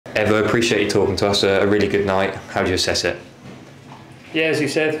Evo, appreciate you talking to us. A really good night. How do you assess it? Yeah, as you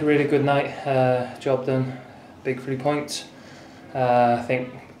said, a really good night. Job done. Big 3 points. I think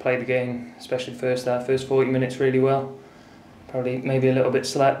played the game, especially the first 40 minutes, really well. Probably maybe a little bit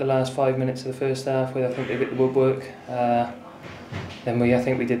slack the last 5 minutes of the first half, where I think they bit the woodwork. Then I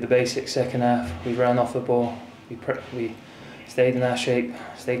think we did the basics second half. We ran off the ball. We stayed in our shape,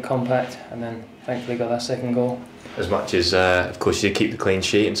 stayed compact, and then thankfully got that second goal. As much as, of course, you keep the clean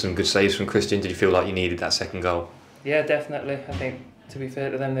sheet and some good saves from Christian, did you feel like you needed that second goal? Yeah, definitely. I think, to be fair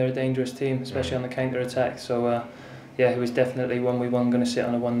to them, they're a dangerous team, especially on the counter-attack. So, yeah, it was definitely when we weren't going to sit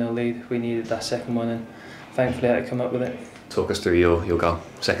on a 1-0 lead. We needed that second one, and thankfully I had to come up with it. Talk us through your goal.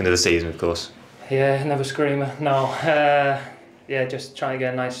 Second of the season, of course. Yeah, another screamer. No, yeah, just trying to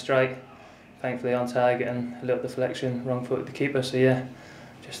get a nice strike. Thankfully on target and a little deflection, wrong foot the keeper. So yeah,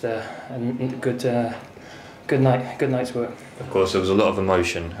 just a good night's work. Of course, there was a lot of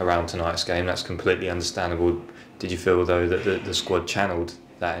emotion around tonight's game. That's completely understandable. Did you feel though that the squad channeled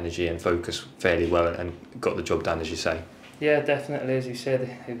that energy and focus fairly well and got the job done, as you say? Yeah, definitely. As you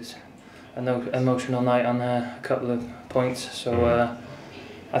said, it was an emotional night on a couple of points. So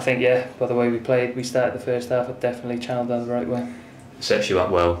I think, yeah, by the way we played, we started the first half. I definitely channeled that the right way. Sets you up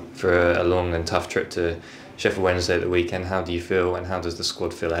well for a long and tough trip to Sheffield Wednesday at the weekend. How do you feel, and how does the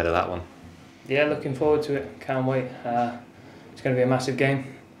squad feel ahead of that one? Yeah, looking forward to it. Can't wait. It's going to be a massive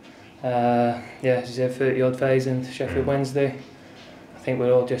game. Yeah, as you said, 30 odd thousand Sheffield Wednesday. I think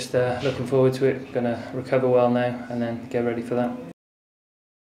we're all just looking forward to it. Going to recover well now and then get ready for that.